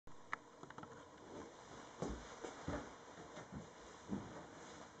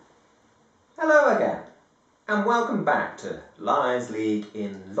Hello again, and welcome back to Lies League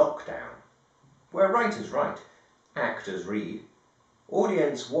in Lockdown, where writers write, actors read,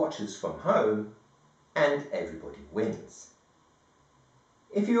 audience watches from home, and everybody wins.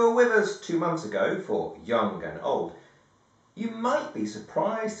 If you were with us 2 months ago for Young and Old, you might be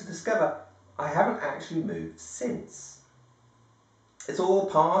surprised to discover I haven't actually moved since. It's all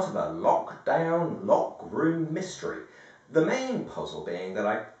part of a lockdown, lock room mystery, the main puzzle being that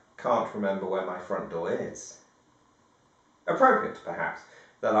I can't remember where my front door is. Appropriate, perhaps,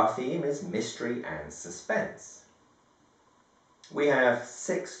 that our theme is mystery and suspense. We have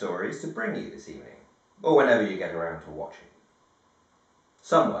 6 stories to bring you this evening, or whenever you get around to watching.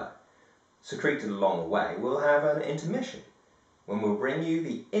 Somewhere, secreted along the way, we'll have an intermission when we'll bring you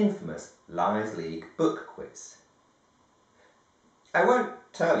the infamous Lies League book quiz. I won't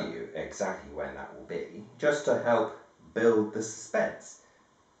tell you exactly when that will be, just to help build the suspense.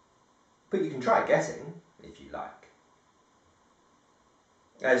 But you can try guessing, if you like.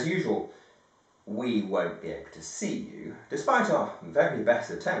 As usual, we won't be able to see you, despite our very best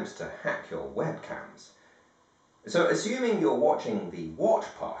attempts to hack your webcams. So assuming you're watching the watch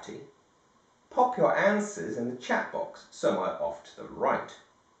party, pop your answers in the chat box somewhere off to the right.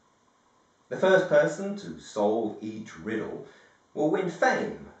 The first person to solve each riddle will win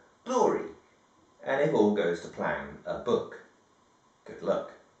fame, glory, and if all goes to plan, a book. Good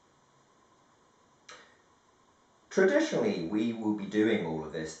luck. Traditionally, we will be doing all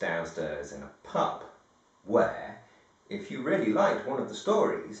of this downstairs in a pub, where, if you really liked one of the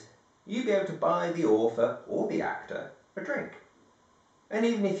stories, you'd be able to buy the author or the actor a drink. And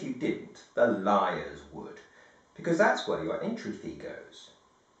even if you didn't, the liars would, because that's where your entry fee goes.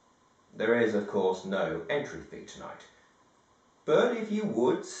 There is, of course, no entry fee tonight. But if you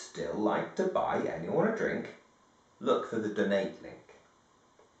would still like to buy anyone a drink, look for the donate link.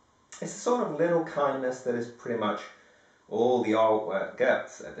 It's the sort of little kindness that is pretty much all the artwork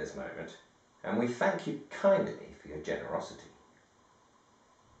gets at this moment, and we thank you kindly for your generosity.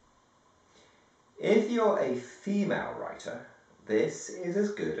 If you're a female writer, this is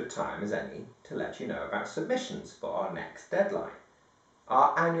as good a time as any to let you know about submissions for our next deadline,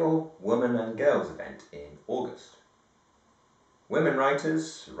 our annual Women and Girls event in August. Women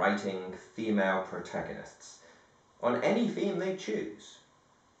writers writing female protagonists on any theme they choose.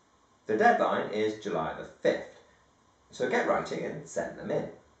 The deadline is July the 5th, so get writing and send them in.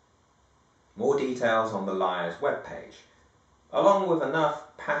 More details on the Liars webpage, along with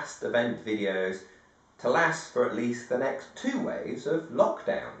enough past event videos to last for at least the next 2 waves of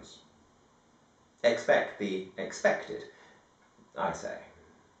lockdowns. Expect the expected, I say.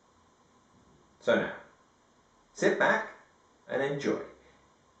 So now, sit back and enjoy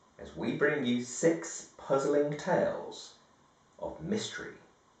as we bring you 6 puzzling tales of mystery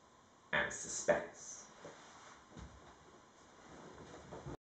and suspense.